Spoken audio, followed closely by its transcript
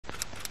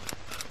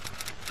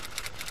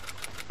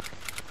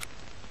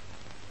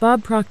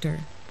Bob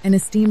Proctor, an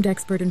esteemed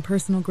expert in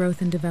personal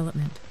growth and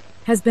development,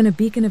 has been a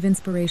beacon of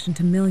inspiration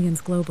to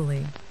millions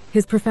globally.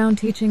 His profound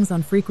teachings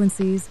on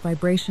frequencies,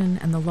 vibration,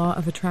 and the law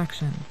of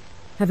attraction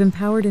have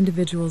empowered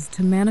individuals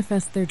to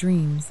manifest their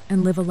dreams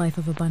and live a life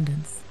of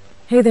abundance.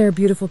 Hey there,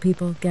 beautiful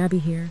people, Gabby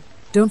here.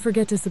 Don't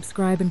forget to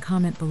subscribe and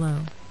comment below.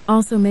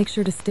 Also, make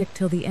sure to stick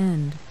till the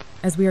end,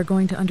 as we are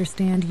going to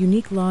understand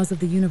unique laws of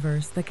the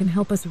universe that can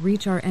help us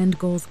reach our end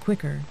goals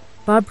quicker.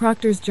 Bob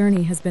Proctor's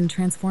journey has been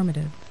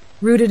transformative.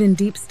 Rooted in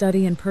deep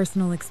study and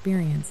personal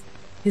experience,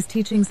 his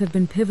teachings have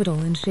been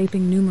pivotal in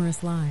shaping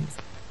numerous lives.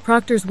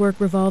 Proctor's work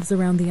revolves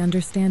around the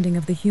understanding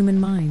of the human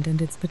mind and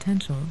its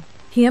potential.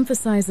 He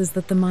emphasizes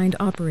that the mind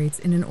operates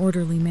in an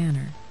orderly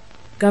manner,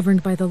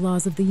 governed by the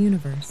laws of the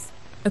universe.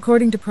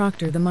 According to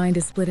Proctor, the mind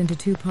is split into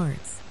two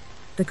parts: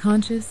 the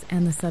conscious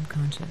and the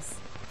subconscious.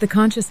 The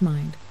conscious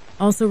mind,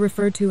 also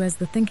referred to as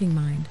the thinking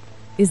mind,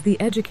 is the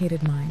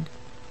educated mind,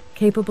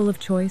 capable of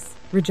choice,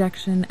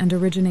 rejection, and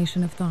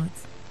origination of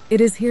thoughts. It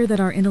is here that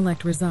our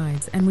intellect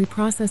resides, and we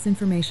process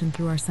information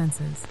through our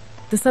senses.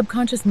 The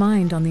subconscious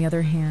mind, on the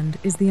other hand,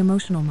 is the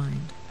emotional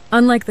mind.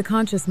 Unlike the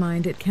conscious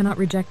mind, it cannot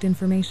reject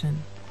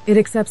information. It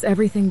accepts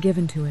everything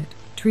given to it,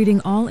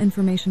 treating all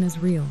information as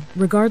real,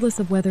 regardless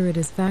of whether it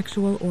is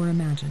factual or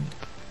imagined.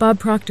 Bob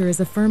Proctor is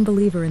a firm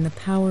believer in the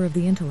power of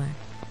the intellect.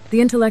 The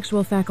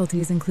intellectual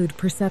faculties include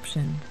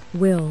perception,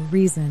 will,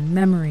 reason,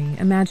 memory,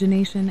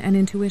 imagination, and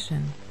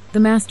intuition. The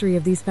mastery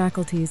of these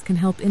faculties can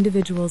help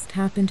individuals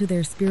tap into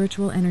their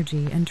spiritual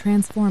energy and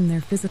transform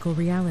their physical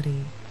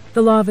reality.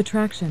 The law of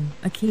attraction,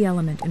 a key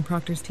element in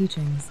Proctor's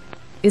teachings,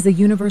 is a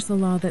universal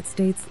law that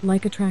states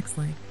like attracts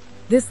like.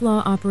 This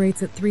law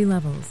operates at 3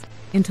 levels: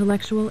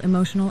 intellectual,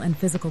 emotional, and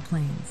physical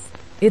planes.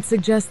 It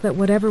suggests that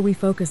whatever we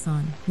focus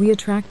on, we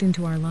attract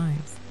into our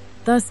lives.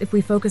 Thus, if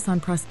we focus on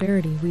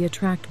prosperity, we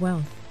attract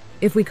wealth.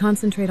 If we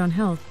concentrate on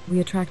health, we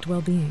attract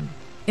well-being.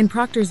 In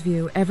Proctor's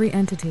view, every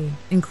entity,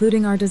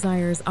 including our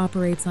desires,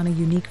 operates on a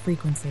unique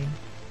frequency.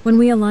 When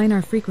we align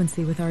our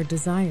frequency with our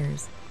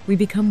desires, we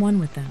become one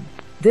with them.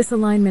 This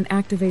alignment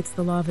activates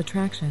the law of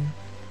attraction,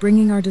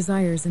 bringing our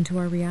desires into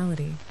our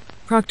reality.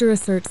 Proctor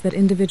asserts that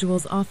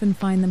individuals often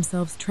find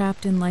themselves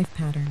trapped in life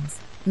patterns,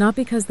 not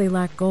because they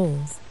lack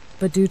goals,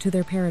 but due to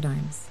their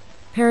paradigms.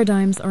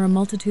 Paradigms are a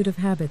multitude of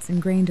habits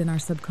ingrained in our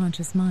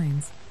subconscious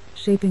minds,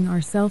 shaping our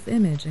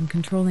self-image and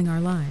controlling our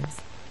lives.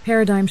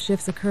 Paradigm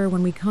shifts occur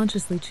when we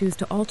consciously choose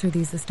to alter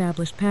these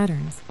established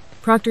patterns.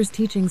 Proctor's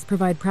teachings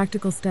provide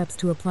practical steps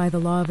to apply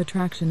the law of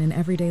attraction in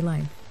everyday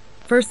life.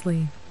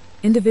 Firstly,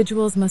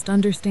 individuals must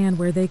understand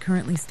where they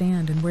currently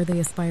stand and where they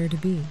aspire to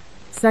be.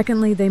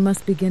 Secondly, they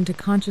must begin to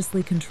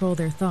consciously control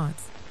their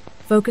thoughts,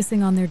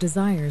 focusing on their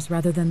desires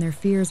rather than their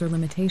fears or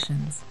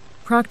limitations.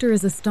 Proctor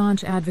is a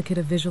staunch advocate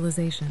of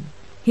visualization.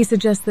 He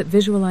suggests that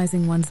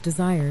visualizing one's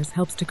desires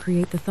helps to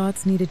create the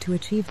thoughts needed to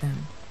achieve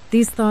them.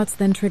 These thoughts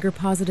then trigger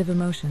positive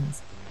emotions,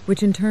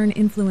 which in turn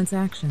influence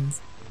actions,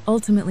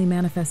 ultimately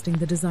manifesting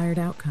the desired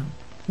outcome.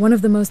 One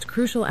of the most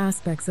crucial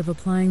aspects of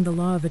applying the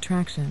law of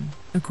attraction,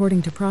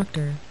 according to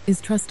Proctor,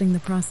 is trusting the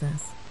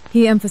process.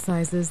 He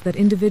emphasizes that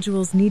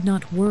individuals need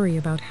not worry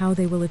about how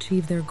they will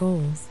achieve their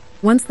goals.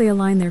 Once they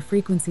align their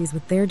frequencies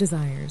with their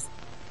desires,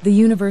 the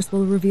universe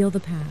will reveal the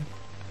path.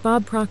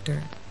 Bob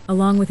Proctor,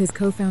 along with his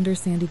co-founder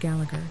Sandy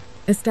Gallagher,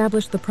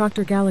 established the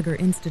Proctor-Gallagher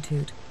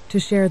Institute to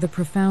share the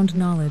profound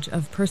knowledge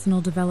of personal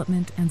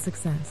development and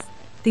success.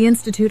 The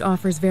Institute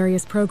offers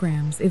various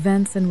programs,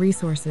 events, and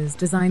resources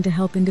designed to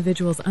help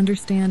individuals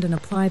understand and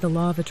apply the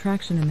law of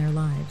attraction in their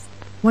lives.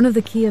 One of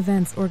the key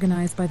events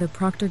organized by the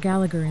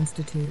Proctor-Gallagher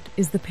Institute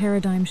is the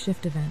Paradigm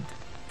Shift event.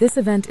 This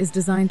event is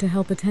designed to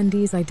help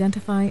attendees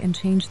identify and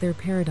change their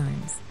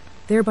paradigms,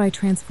 thereby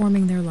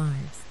transforming their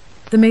lives.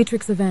 The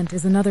Matrix event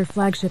is another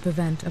flagship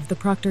event of the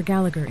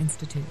Proctor-Gallagher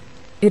Institute.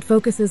 It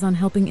focuses on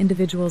helping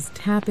individuals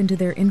tap into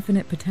their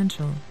infinite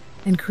potential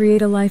and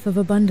create a life of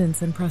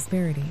abundance and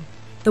prosperity.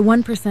 The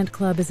 1%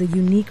 Club is a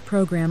unique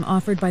program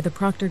offered by the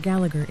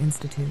Proctor-Gallagher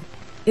Institute.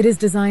 It is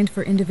designed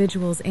for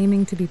individuals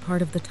aiming to be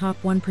part of the top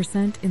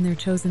 1% in their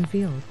chosen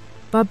field.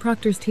 Bob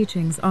Proctor's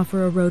teachings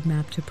offer a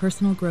roadmap to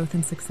personal growth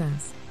and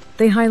success.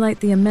 They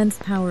highlight the immense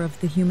power of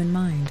the human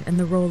mind and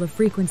the role of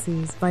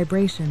frequencies,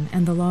 vibration,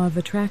 and the law of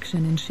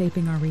attraction in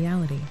shaping our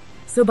reality.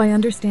 So by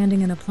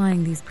understanding and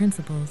applying these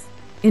principles,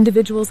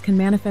 individuals can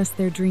manifest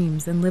their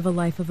dreams and live a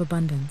life of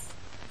abundance.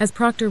 As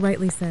Proctor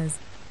rightly says,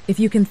 if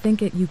you can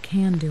think it, you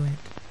can do it.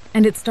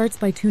 And it starts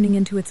by tuning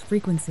into its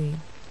frequency.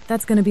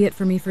 That's going to be it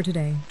for me for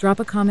today. Drop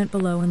a comment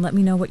below and let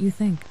me know what you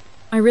think.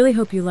 I really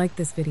hope you liked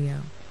this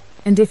video.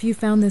 And if you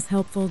found this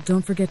helpful,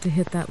 don't forget to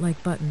hit that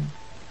like button.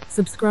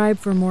 Subscribe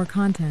for more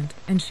content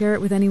and share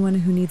it with anyone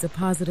who needs a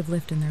positive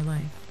lift in their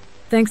life.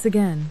 Thanks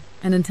again,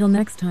 and until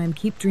next time,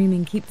 keep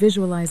dreaming, keep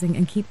visualizing,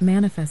 and keep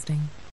manifesting.